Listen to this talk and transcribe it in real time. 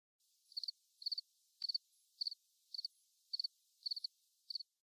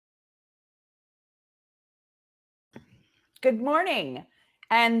Good morning,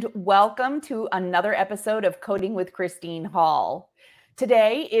 and welcome to another episode of Coding with Christine Hall.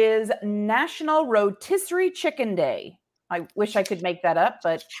 Today is National Rotisserie Chicken Day. I wish I could make that up,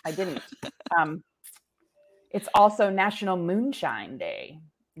 but I didn't. It's also National Moonshine Day.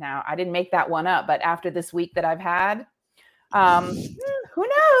 Now, I didn't make that one up, but after this week that I've had, who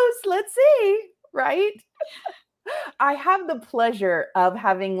knows? Let's see, right? I have the pleasure of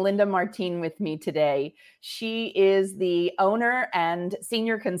having Linda Martin with me today. She is the owner and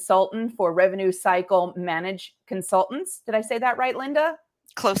senior consultant for Revenue Cycle Managed Consultants. Did I say that right, Linda?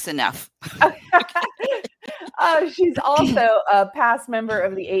 Close enough. She's also a past member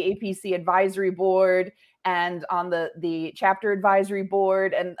of the AAPC Advisory Board and on the chapter advisory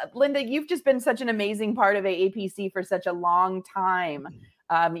board. And Linda, you've just been such an amazing part of AAPC for such a long time.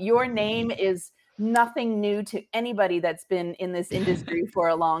 Your name is nothing new to anybody that's been in this industry for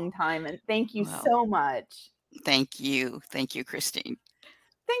a long time. And thank you so much. Thank you. Thank you, Christine.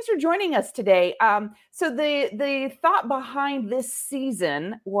 Thanks for joining us today. So the thought behind this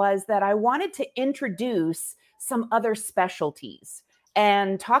season was that I wanted to introduce some other specialties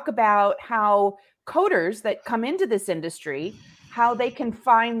and talk about how coders that come into this industry, how they can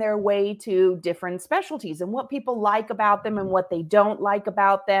find their way to different specialties and what people like about them and what they don't like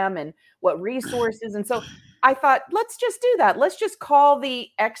about them and what resources. And so I thought, let's just do that. Let's just call the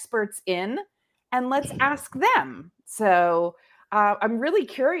experts in and let's ask them. So I'm really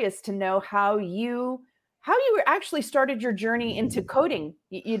curious to know how you actually started your journey into coding.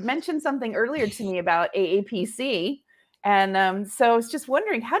 You'd mentioned something earlier to me about AAPC. And so I was just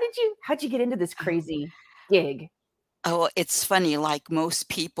wondering, how'd you get into this crazy gig? Oh, it's funny, like most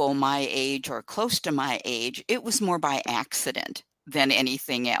people my age or close to my age, it was more by accident than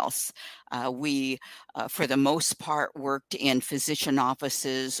anything else. We, for the most part, worked in physician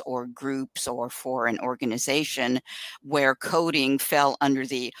offices or groups or for an organization where coding fell under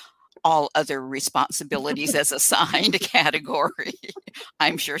the all other responsibilities as assigned category.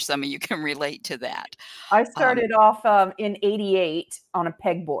 I'm sure some of you can relate to that. I started off in '88 on a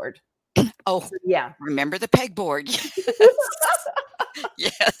pegboard. Oh, so, yeah. Remember the pegboard? Yes,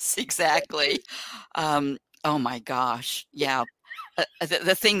 yes, exactly. Oh my gosh. Yeah.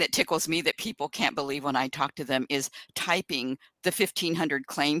 The thing that tickles me that people can't believe when I talk to them is typing the 1500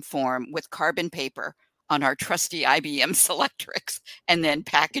 claim form with carbon paper on our trusty IBM Selectrix and then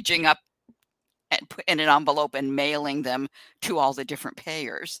packaging up and put in an envelope and mailing them to all the different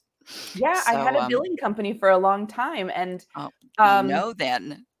payers. Yeah, so, I had a billing company for a long time. And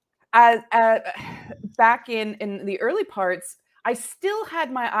then. Back in the early parts, I still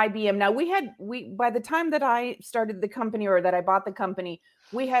had my IBM. Now by the time that I started the company or that I bought the company,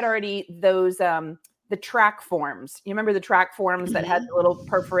 we had already those the track forms. You remember the track forms that had the little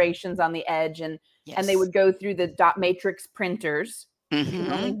perforations on the edge and they would go through the dot matrix printers. You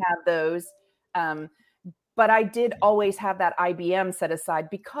can only have those. But I did always have that IBM set aside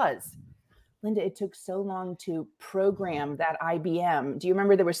because, Linda, it took so long to program that IBM. Do you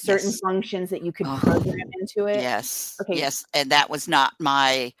remember there were certain functions that you could program into it? Yes. Okay. Yes. And that was not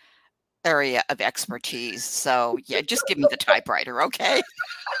my area of expertise. So yeah, just give me the typewriter. Okay.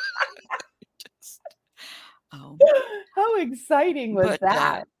 How exciting was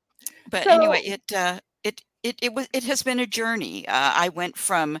that? But anyway, it has been a journey. I went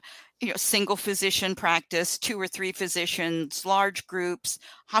from single physician practice, 2 or 3 physicians, large groups,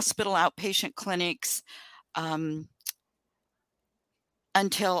 hospital outpatient clinics,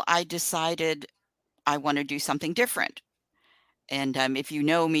 until I decided I want to do something different. And if you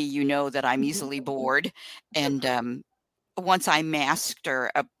know me, you know that I'm easily bored. And once I master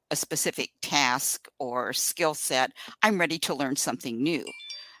a specific task or skill set, I'm ready to learn something new.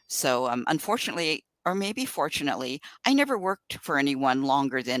 So unfortunately, or maybe fortunately, I never worked for anyone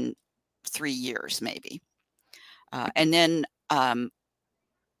longer than 3 years, maybe. And then a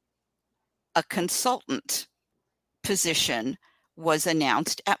consultant position was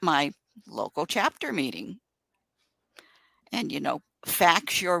announced at my local chapter meeting. And,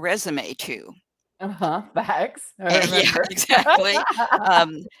 fax your resume to. Fax. Yeah, exactly.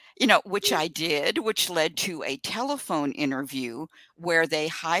 Which I did, which led to a telephone interview where they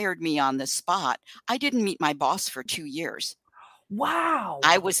hired me on the spot. I didn't meet my boss for 2 years. Wow.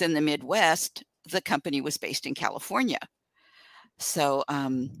 I was in the Midwest. The company was based in California. So,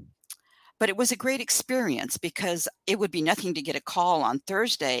 but it was a great experience because it would be nothing to get a call on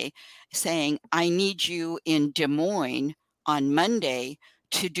Thursday saying, I need you in Des Moines on Monday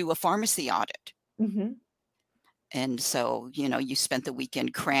to do a pharmacy audit. Mm-hmm. And so, you spent the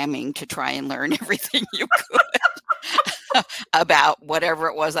weekend cramming to try and learn everything you could. about whatever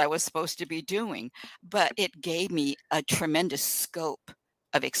it was I was supposed to be doing. But it gave me a tremendous scope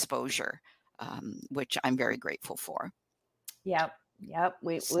of exposure, which I'm very grateful for. Yep. Yep.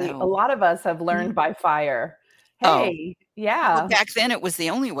 We a So, lot of us have mm, learned by fire. oh, Hey, well, yeah. back then it was the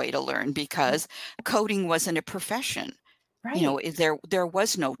only way to learn because coding wasn't a profession. Right. There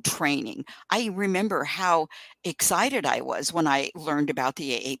was no training. I remember how excited I was when I learned about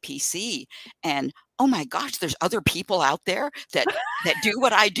the AAPC, and oh my gosh, there's other people out there that do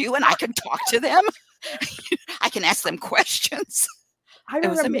what I do, and I can talk to them. I can ask them questions. I It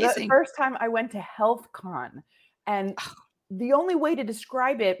was remember the amazing. first time I went to HealthCon, and the only way to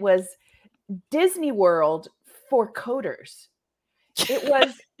describe it was Disney World for coders. It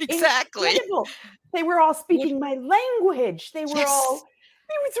was Exactly. incredible. They were all speaking my language. They were Yes. all,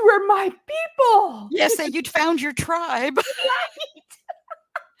 these were my people. Yes, and you'd found your tribe.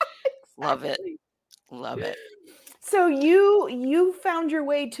 Love it. Exactly. Love it. So you found your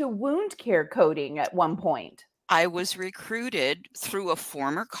way to wound care coding at one point. I was recruited through a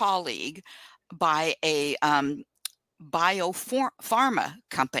former colleague by a biopharma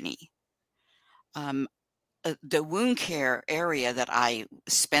company. The wound care area that I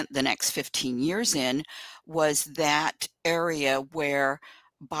spent the next 15 years in was that area where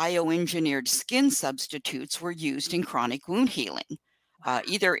bioengineered skin substitutes were used in chronic wound healing,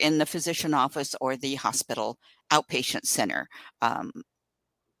 either in the physician office or the hospital outpatient center,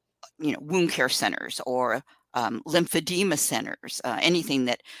 wound care centers or lymphedema centers, anything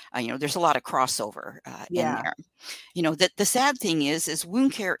that, there's a lot of crossover in Yeah. there. That the sad thing is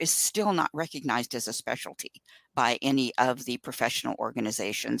wound care is still not recognized as a specialty by any of the professional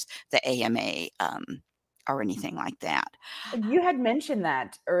organizations, the AMA, or anything like that. You had mentioned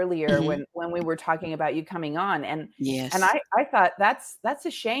that earlier Hmm. when we were talking about you coming on, and Yes. I thought that's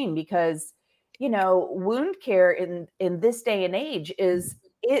a shame because wound care in this day and age is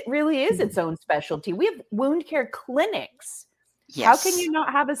it really is its own specialty. We have wound care clinics. How can Yes. you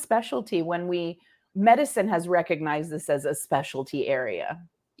not have a specialty when medicine has recognized this as a specialty area?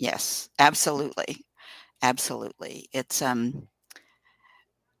 Yes. Absolutely. Absolutely. It's I'm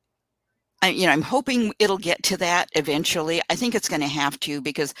hoping it'll get to that eventually. I think it's going to have to,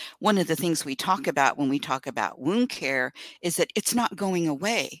 because one of the things we talk about when we talk about wound care is that it's not going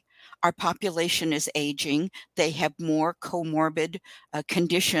away. Our population is aging. They have more comorbid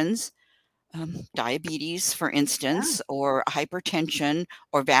conditions, diabetes, for Yeah. instance, or hypertension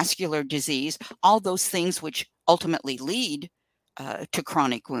or vascular disease, all those things which ultimately lead to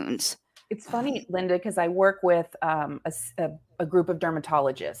chronic wounds. It's Um, funny, Linda, because I work with a group of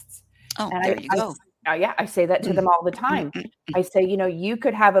dermatologists, oh, and there you go. yeah, I say that to Mm, them all the mm, time. mm, I say, you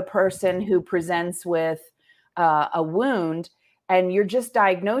could have a person who presents with a wound, and you're just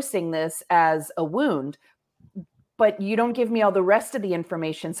diagnosing this as a wound, but you don't give me all the rest of the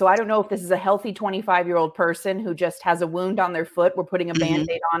information. So I don't know if this is a healthy 25-year-old person who just has a wound on their foot. We're putting a mhm.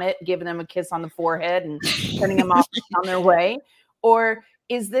 band-aid on it, giving them a kiss on the forehead and sending them off on their way. Or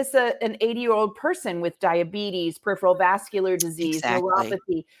is this an 80-year-old person with diabetes, peripheral vascular disease, Exactly.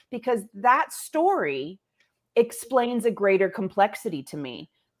 neuropathy? Because that story explains a greater complexity to me.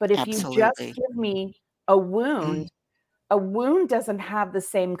 But if you just Absolutely. give me a Mm, wound, a wound doesn't have the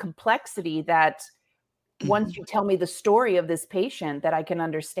same complexity that once mhm. you tell me the story of this patient that I can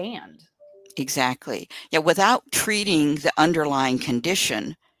understand. Exactly. Yeah, without treating the underlying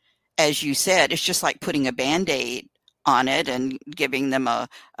condition, as you said, it's just like putting a Band-Aid on it and giving them a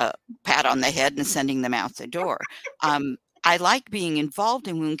pat on the head and sending them out the door. I like being involved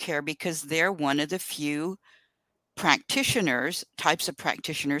in wound care because they're one of the few types of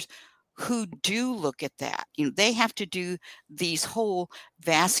practitioners who do look at that. They have to do these whole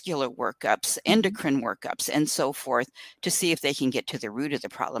vascular workups, Mhm. endocrine workups, and so forth to see if they can get to the root of the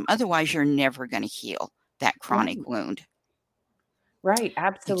problem. Otherwise, you're never going to heal that chronic Right, wound. right,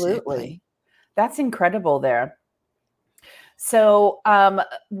 absolutely. Exactly. That's incredible there. So,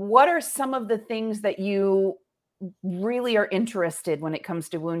 what are some of the things that you really are interested when it comes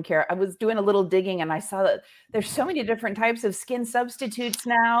to wound care? I was doing a little digging and I saw that there's so many different types of skin substitutes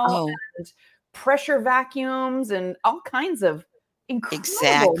now Oh, and pressure vacuums and all kinds of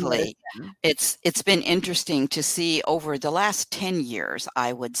incredible exactly. medicine. It's been interesting to see over the last 10 years,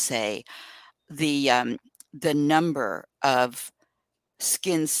 I would say, the number of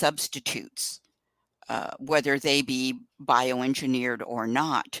skin substitutes, whether they be bioengineered or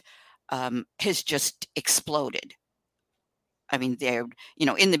not, has just exploded. I mean, they're,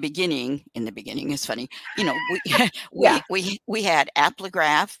 in the beginning is funny. We Yeah, we had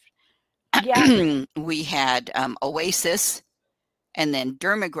Apligraf, yeah, we had Oasis, And then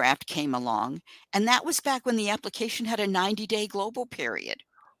Dermagraft came along, and that was back when the application had a 90-day global period.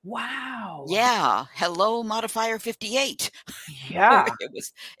 Wow. Yeah, hello, modifier 58. Yeah.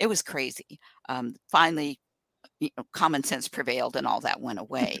 It was crazy. Finally, common sense prevailed and all that went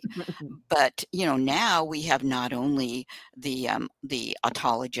away. But, now we have not only the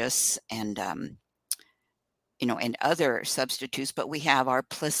autologous and other substitutes, but we have our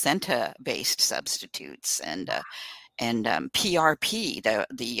placenta-based substitutes and PRP,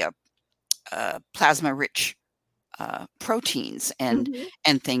 the plasma-rich proteins Mhm.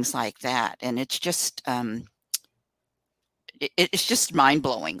 and things like that. And it's just it's just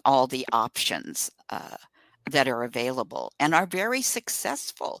mind-blowing, all the options that are available and are very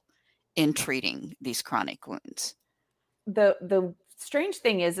successful in treating these chronic wounds. The strange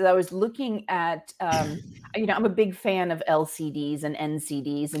thing is that I was looking at, I'm a big fan of LCDs and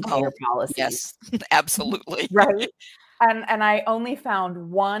NCDs and Oh, payer policies, yes, absolutely. right? And I only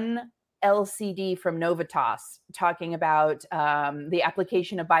found one LCD from Novitas talking about the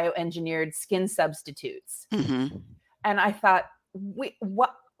application of bioengineered skin substitutes. Mhm. And I thought, wait,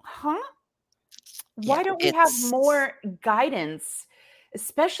 what? Huh? Yeah, Why don't we have it's more guidance?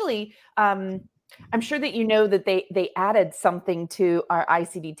 Especially, I'm sure that you know that they added something to our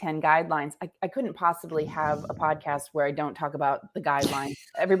ICD-10 guidelines. I couldn't possibly have a podcast where I don't talk about the guidelines.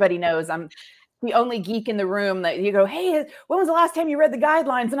 Everybody knows I'm the only geek in the room that you go, "Hey, when was the last time you read the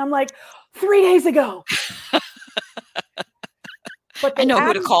guidelines?" And I'm like, "3 days ago." But I they know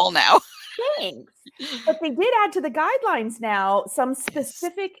who to added call now. things. But they did add to the guidelines now some Yes.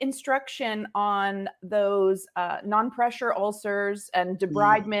 specific instruction on those non-pressure ulcers and Mm,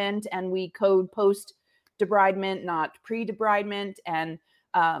 debridement, and we code post debridement, not pre-debridement. And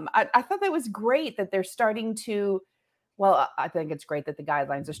I thought that was great that they're starting to. Well, I think it's great that the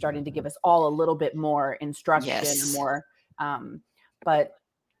guidelines are starting to give us all a little bit more instruction, yes. more. Um, but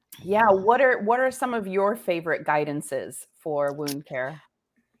yeah, what are some of your favorite guidances for wound care?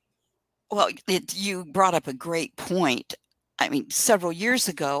 Well, you brought up a great point. I mean, several years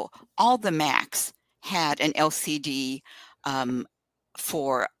ago, all the MACs had an LCD um,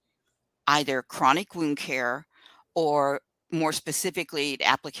 for either chronic wound care or more specifically, the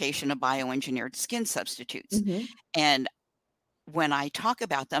application of bioengineered skin substitutes. Mhm. And when I talk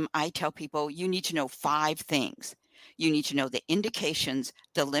about them, I tell people you need to know 5 things. You need to know the indications,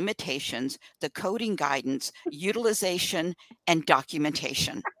 the limitations, the coding guidance, utilization, and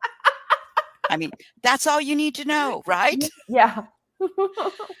documentation. I mean, that's all you need to know, right? Yeah.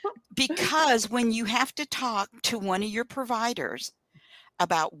 Because when you have to talk to one of your providers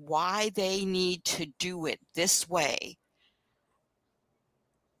about why they need to do it this way,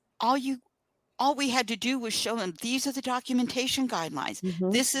 all you all we had to do was show them these are the documentation guidelines.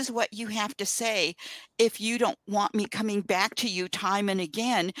 Mhm, This is what you have to say if you don't want me coming back to you time and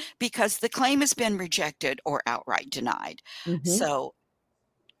again because the claim has been rejected or outright denied. mhm. So,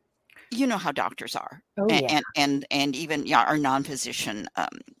 you know how doctors are. Oh, yeah. And even, yeah, our non-physician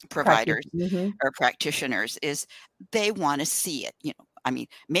Practice. providers Mhm. or practitioners is they want to see it. I mean,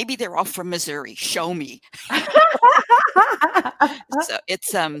 maybe they're all from Missouri. Show me. So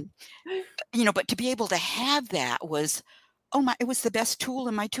it's but to be able to have that was, oh my, it was the best tool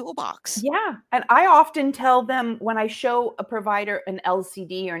in my toolbox. Yeah, and I often tell them when I show a provider an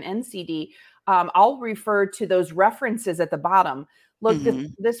LCD or an NCD, I'll refer to those references at the bottom. Look, this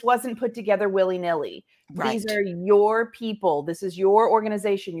Mhm. this wasn't put together willy-nilly. These Right. are your people. This is your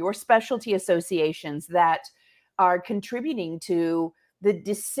organization, your specialty associations that are contributing to the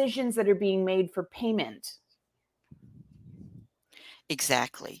decisions that are being made for payment.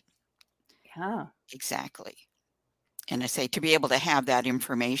 Exactly. Yeah. Exactly. And I say to be able to have that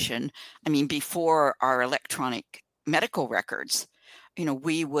information, I mean, before our electronic medical records,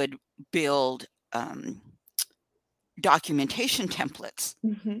 we would build documentation templates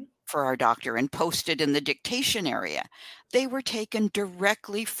Mhm, for our doctor and post it in the dictation area. They were taken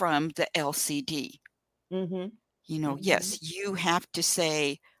directly from the LCD. mhm, mhm. Yes, you have to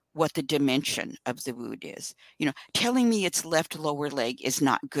say what the dimension of the wound is. Telling me it's left lower leg is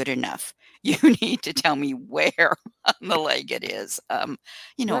not good enough. You need to tell me where on the leg it is. And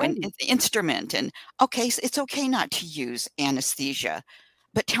Right. the instrument. And okay, so it's okay not to use anesthesia,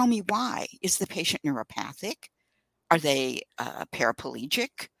 but tell me why. Is the patient neuropathic? Are they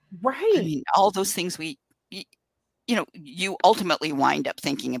paraplegic? I Right. mean, all those things y- you ultimately wind up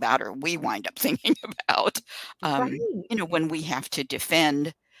thinking about, or we wind up thinking about, Right. when we have to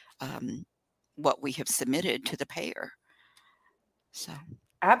defend um, what we have submitted to the payer. So,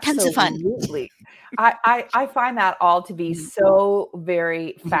 Tons of fun. Absolutely. I find that all to be Mhm. so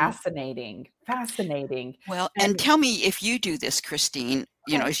very Mhm. fascinating. Well, and And tell me if you do this, Christine,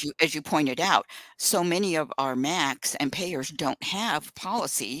 okay, as you pointed out, so many of our MACs and payers don't have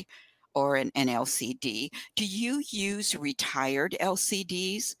policy or an LCD. Do you use retired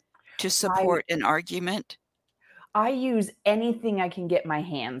LCDs to I support an argument? I use anything I can get my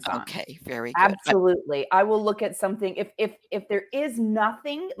hands on. Okay, very good. Absolutely. I will look at something if there is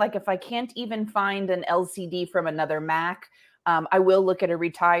nothing, like if I can't even find an LCD from another Mac, I will look at a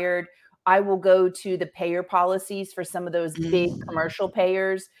retired. I will go to the payer policies for some of those big Mm, commercial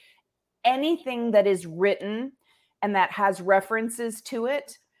payers. Anything that is written and that has references to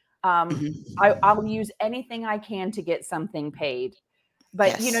it, um, mhm. I'll use anything I can to get something paid.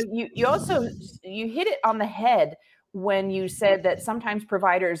 But, Yes. you also you hit it on the head when you said that sometimes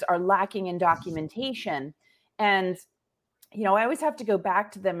providers are lacking in documentation. And, I always have to go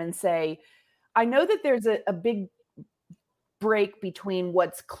back to them and say, I know that there's a big break between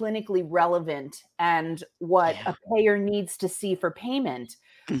what's clinically relevant and what Yeah. a payer needs to see for payment.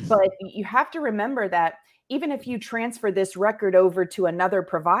 Mm, But you have to remember that even if you transfer this record over to another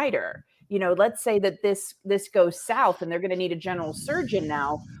provider, let's say that this goes south and they're going to need a general surgeon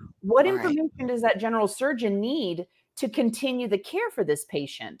now. What right. information does that general surgeon need to continue the care for this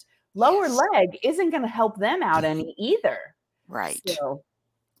patient? Lower Yes. leg isn't going to help them out any either. Right. So,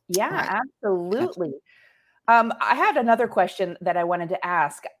 yeah, Right. Abs absolutely. I had another question that I wanted to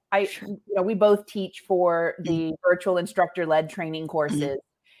ask. Sure. We both teach for Mm, the virtual instructor led training mhm. courses.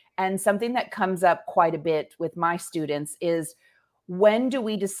 And something that comes up quite a bit with my students is when do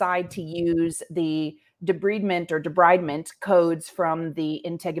we decide to use the debridement or debridement codes from the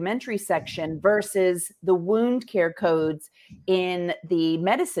integumentary section versus the wound care codes in the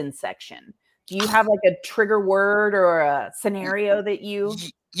medicine section? Do you have like a trigger word or a scenario that you?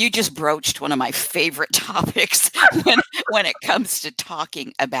 You just broached one of my favorite topics when it comes to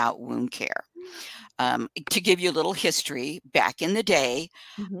talking about wound care. To give you a little history, back in the day,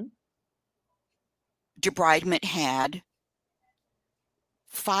 Mhm, debridement had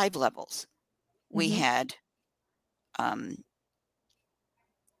 5 levels. We mhm, had, um,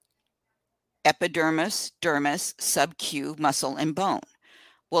 epidermis, dermis, sub-Q, muscle, and bone.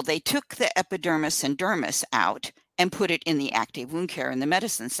 Well, they took the epidermis and dermis out and put it in the active wound care in the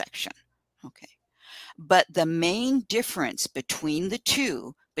medicine section. Okay. But the main difference between the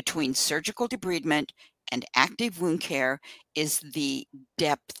two, between surgical debridement and active wound care, is the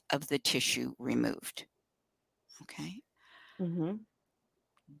depth of the tissue removed. Okay. mhm.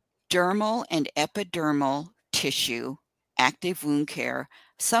 Dermal and epidermal tissue, active wound care,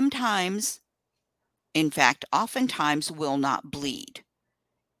 sometimes, in fact, oftentimes will not bleed.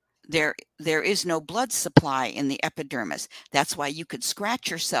 There is no blood supply in the epidermis. That's why you could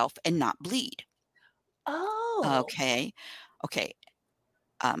scratch yourself and not bleed. Oh. Okay. Okay.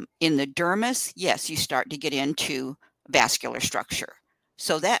 In the dermis, yes, you start to get into vascular structure.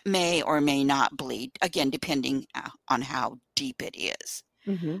 So that may or may not bleed, again, depending on how deep it is.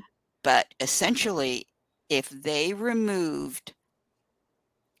 Mhm. But essentially, if they removed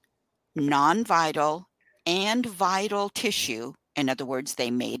non vital and vital tissue, in other words,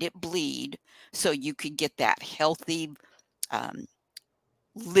 they made it bleed so you could get that healthy, um,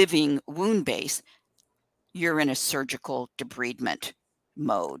 living wound base, you're in a surgical debridement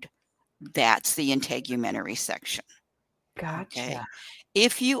mode. That's the integumentary section. Gotcha. Okay.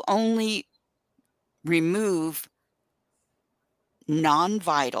 If you only remove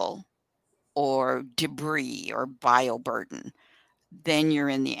non-vital or debris or bioburden, then you're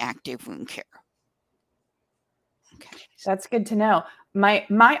in the active wound care. Okay. That's good to know. My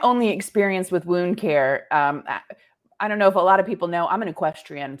only experience with wound care, I don't know if a lot of people know, I'm an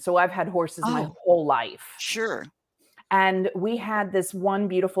equestrian, so I've had horses my Oh, whole life. sure. And we had this one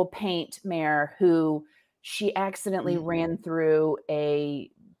beautiful paint mare who she accidentally Mm. ran through a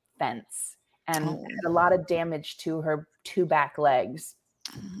fence and Oh. had a lot of damage to her 2 back legs.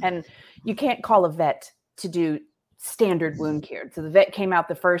 Mm. And you can't call a vet to do standard wound care. So the vet came out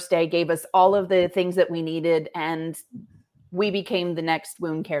the first day, gave us all of the things that we needed, and we became the next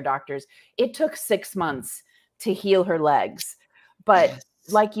wound care doctors. It took 6 months to heal her legs. But Yes.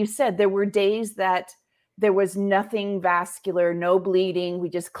 like you said, there were days that there was nothing vascular, no bleeding. We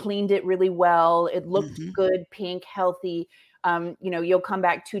just cleaned it really well. It looked Mhm. good, pink, healthy. You'll come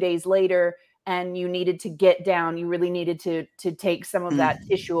back 2 days later and you needed to get down. You really needed to take some of that Mm.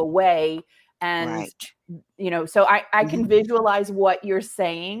 tissue away. And, Right. so I can Mhm. visualize what you're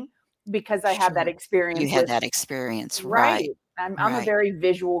saying because I have that Sure. You experience had with. that experience, Right. right. I'm a Right. very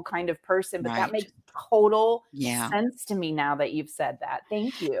visual kind of person, but that Right. makes total Yeah. sense to me now that you've said that.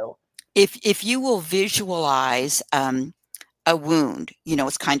 Thank you. If you will visualize a wound,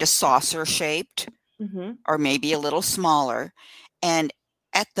 it's kind of saucer shaped Hmm. or maybe a little smaller, and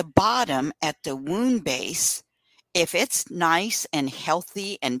at the bottom, at the wound base, if it's nice and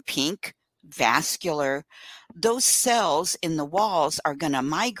healthy and pink, vascular, those cells in the walls are going to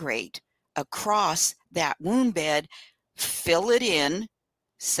migrate across that wound bed, fill it in,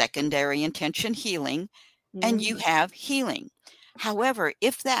 secondary intention healing, and you Mm. have healing. However,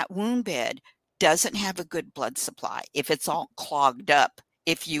 if that wound bed doesn't have a good blood supply, if it's all clogged up,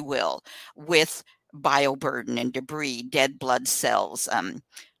 if you will, with bioburden and debris, dead blood cells,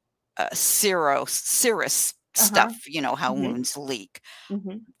 serous Uh-huh. stuff, how Hmm. wounds leak,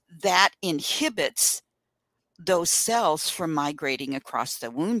 Hmm. that inhibits those cells from migrating across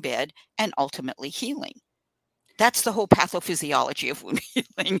the wound bed and ultimately healing. That's the whole pathophysiology of wound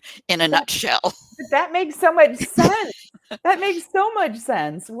healing in a That nutshell. that makes so much sense. That makes so much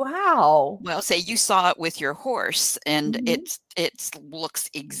sense. Wow. Well, say you saw it with your horse and Mhm. it looks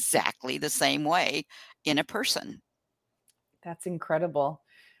exactly the same way in a person. That's incredible.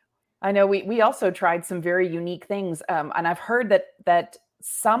 I know we also tried some very unique things, and I've heard that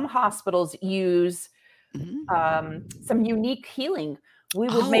some hospitals use Mhm. some unique healing. We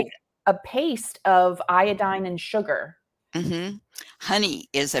would make Oh, a paste of iodine and sugar. mhm. Honey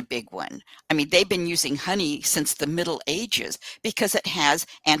is a big one. I mean, they've been using honey since the Middle Ages because it has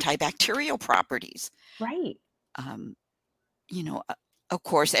antibacterial properties. Right. Um, you know, uh, of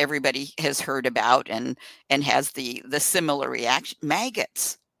course, everybody has heard about and has the similar reaction,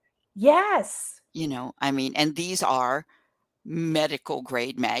 maggots. Yes. I mean, and these are medical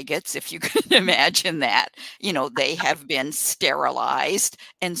grade maggots, if you can imagine that. They have been sterilized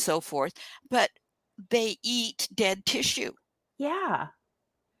and so forth, but they eat dead tissue. Yeah.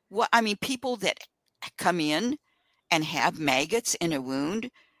 I mean, people that come in and have maggots in a wound,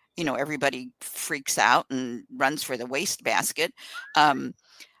 everybody freaks out and runs for the wastebasket. Um,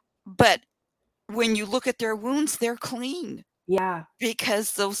 but when you look at their wounds, they're clean Yeah.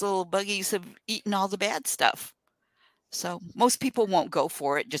 because those little buggies have eaten all the bad stuff. So most people won't go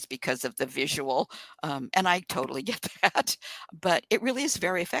for it just because of the visual, and I totally get that, but it really is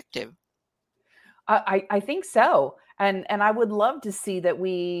very effective. I think so. And I would love to see that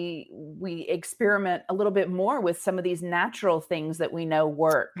we experiment a little bit more with some of these natural things that we know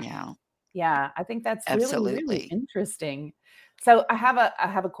work. Yeah, Yeah, I think that's really, really absolutely. interesting. So I have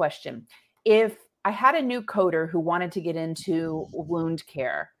a question. If I had a new coder who wanted to get into wound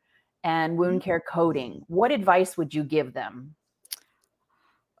care and Mhm. wound care coding, what advice would you give them?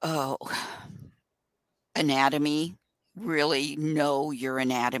 Oh, anatomy, really know your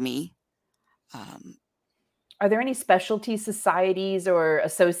anatomy. Um, Are there any specialty societies or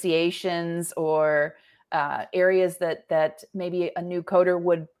associations or areas that maybe a new coder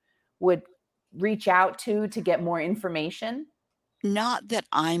would reach out to get more information? Not that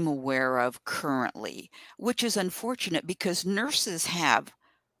I'm aware of currently, which is unfortunate because nurses have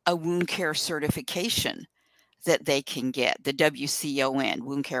a wound care certification that they can get, the WCON,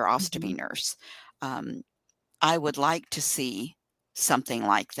 wound care Mhm. ostomy nurse. Um, I would like to see something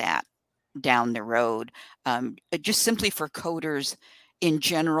like that down the road, just simply for coders in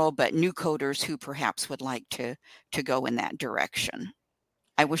general, but new coders who perhaps would like to go in that direction.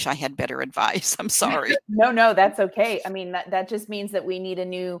 I wish I had better advice. I'm sorry. No, no, that's okay. I mean, that just means that we need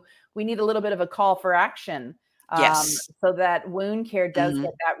a little bit of a call for action, Yes. so that wound care does Mhm.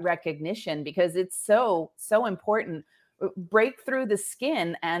 get that recognition because it's so, so important. Break through the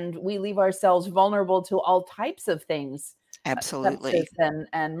skin and we leave ourselves vulnerable to all types of things, sepsis Absolutely. and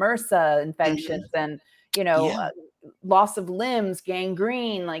MRSA Mhm. infections and, you know, Yeah, loss of limbs,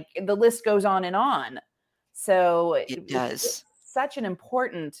 gangrene, like the list goes on and on. So it it's does. such an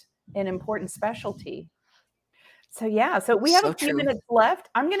important specialty. So yeah, so we have a So few true. minutes left.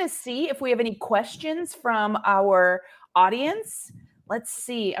 I'm going to see if we have any questions from our audience. Let's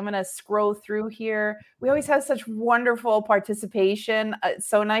see. I'm going to scroll through here. We always have such wonderful participation. It's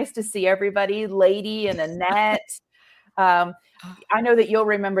so nice to see everybody, Lady and Annette. Um, I know that you'll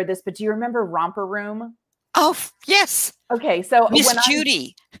remember this, but do you remember Romper Room? Oh, yes, Okay, so Miss when I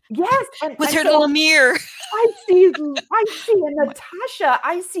Judy yes, with and her so little mirror. I see a Natasha,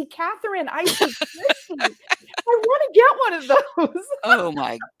 I see Catherine, I see Christy. I want to get one of those. Oh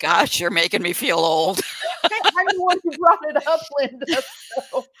my gosh, you're making me feel old. I'm the one who brought it up, Linda.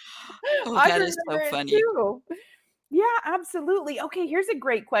 So Oh, I that is so remember it funny. too. Yeah, absolutely. Okay, here's a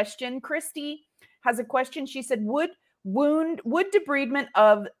great question. Christy has a question. She said, would debridement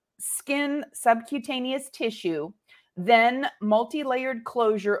of skin subcutaneous tissue then multi-layered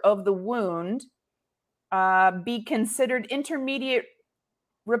closure of the wound be considered intermediate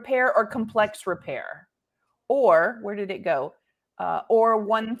repair or complex repair? Or where did it go? Or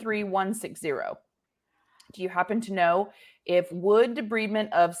 13160. Do you happen to know if wound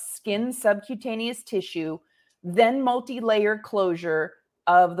debridement of skin subcutaneous tissue, then multi-layer closure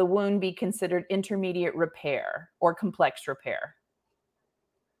of the wound be considered intermediate repair or complex repair?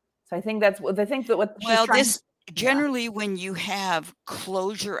 So I think that's what I think that what she's Well, trying. this generally, when you have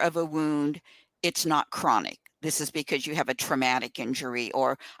closure of a wound, it's not chronic. This is because you have a traumatic injury,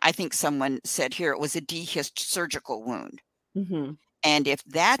 or I think someone said here it was a dehisced surgical wound. Mm-hmm. And if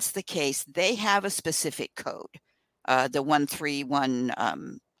that's the case, they have a specific code, the 131.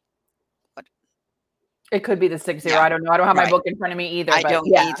 It could be the 60. Yeah, I don't know. I don't have my right. book in front of me either. I But don't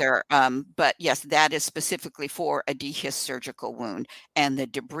yeah. either. But yes, that is specifically for a dehisced surgical wound, and the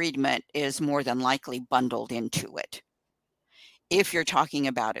debridement is more than likely bundled into it. If you're talking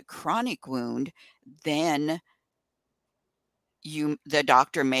about a chronic wound, then the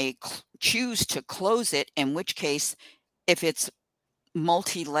doctor may choose to close it, in which case, if it's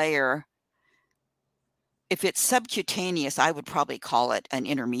multi-layer, if it's subcutaneous, I would probably call it an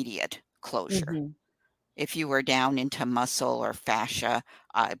intermediate closure. Mm-hmm. If you were down into muscle or fascia,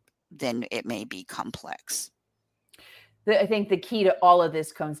 then it may be complex. I think the key to all of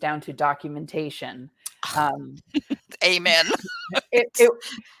this comes down to documentation. Amen.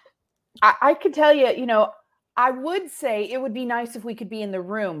 I could tell you, I would say it would be nice if we could be in the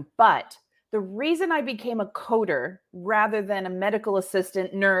room, but the reason I became a coder rather than a medical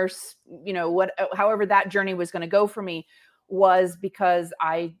assistant, nurse, however that journey was going to go for me, was because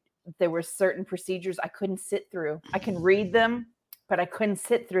there were certain procedures I couldn't sit through. I can read them, but I couldn't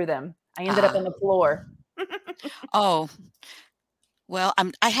sit through them. I ended up on the floor. Oh, well,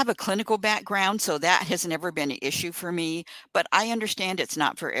 I have a clinical background, so that has never been an issue for me, but I understand it's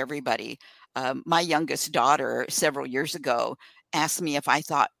not for everybody. My youngest daughter, several years ago, asked me if I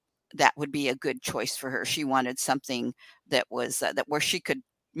thought that would be a good choice for her. She wanted something that was where she could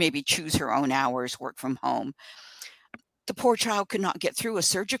maybe choose her own hours, work from home. The poor child could not get through a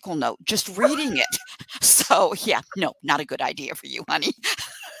surgical note just reading it. So yeah, no, not a good idea for you, honey.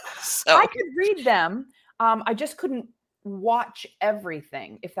 So I could read them. I just couldn't watch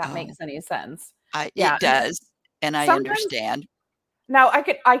everything, if that makes any sense. It does, and I understand. Now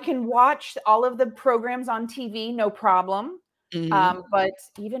I can watch all of the programs on TV, no problem. Mm-hmm. But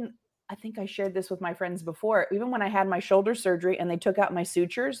even, I think I shared this with my friends before, even when I had my shoulder surgery and they took out my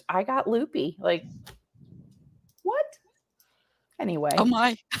sutures, I got loopy. Like, what? Anyway. Oh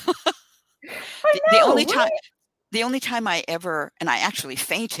my. The only time I ever, and I actually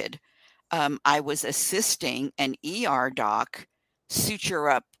fainted, I was assisting an ER doc suture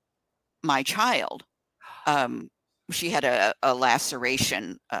up my child. She had a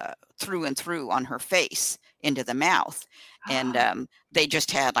laceration through and through on her face into the mouth. And they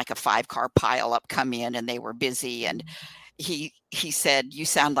just had like a 5-car pileup come in, and they were busy. And he said, "You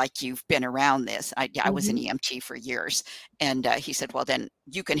sound like you've been around this." I was an EMT for years. And he said, "Well, then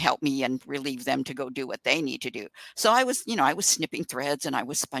you can help me and relieve them to go do what they need to do." So I was snipping threads and I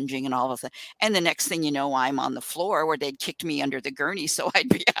was sponging and all of that. And the next thing you know, I'm on the floor where they'd kicked me under the gurney so I'd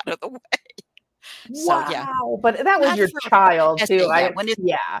be out of the way. Wow. So, yeah. But that was your child too.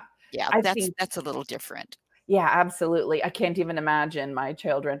 That's a little different. Yeah, absolutely. I can't even imagine my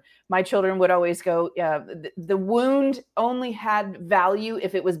children. My children would always go, the wound only had value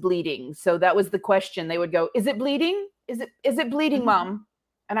if it was bleeding. So that was the question. They would go, "Is it bleeding? Is it bleeding, Mom?"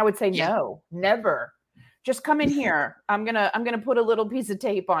 And I would say, "No, never. Just come in here. I'm gonna put a little piece of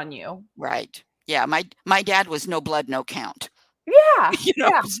tape on you." Right. Yeah. My dad was no blood, no count. Yeah.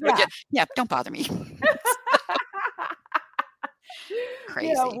 Yeah. Don't bother me.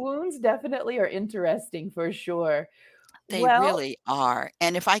 Crazy. Wounds definitely are interesting for sure. They really are.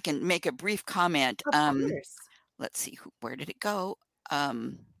 And if I can make a brief comment, of course. Let's see, where did it go?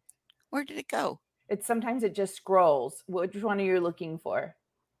 Where did it go? Sometimes it just scrolls. Which one are you looking for?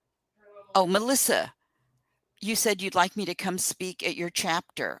 Oh, Melissa, you said you'd like me to come speak at your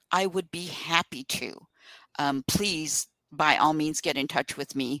chapter. I would be happy to. Please, by all means, get in touch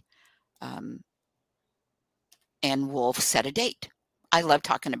with me, and we'll set a date. I love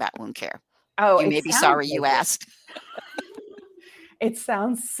talking about wound care. Oh, you may be sorry you asked. It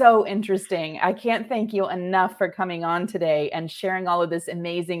sounds so interesting. I can't thank you enough for coming on today and sharing all of this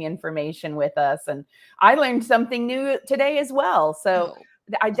amazing information with us. And I learned something new today as well. So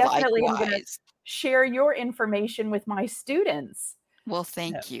I definitely am going to share your information with my students. Well,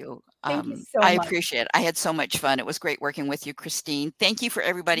 thank you. Thank you so much. I appreciate it. I had so much fun. It was great working with you, Christine. Thank you for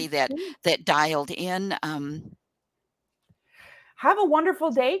everybody that dialed in. have a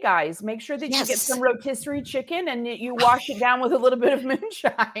wonderful day, guys. Make sure that you get some rotisserie chicken and you wash it down with a little bit of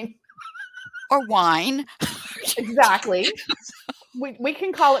moonshine. Or wine. Exactly. We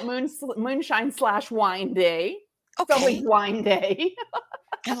can call it moonshine / wine day. Okay. It's always wine day.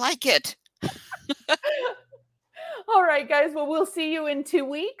 I like it. All right, guys. Well, we'll see you in 2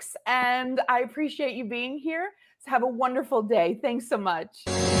 weeks. And I appreciate you being here. So have a wonderful day. Thanks so much.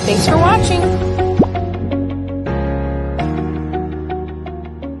 Thanks for watching.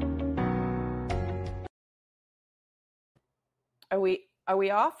 Are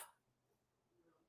we off?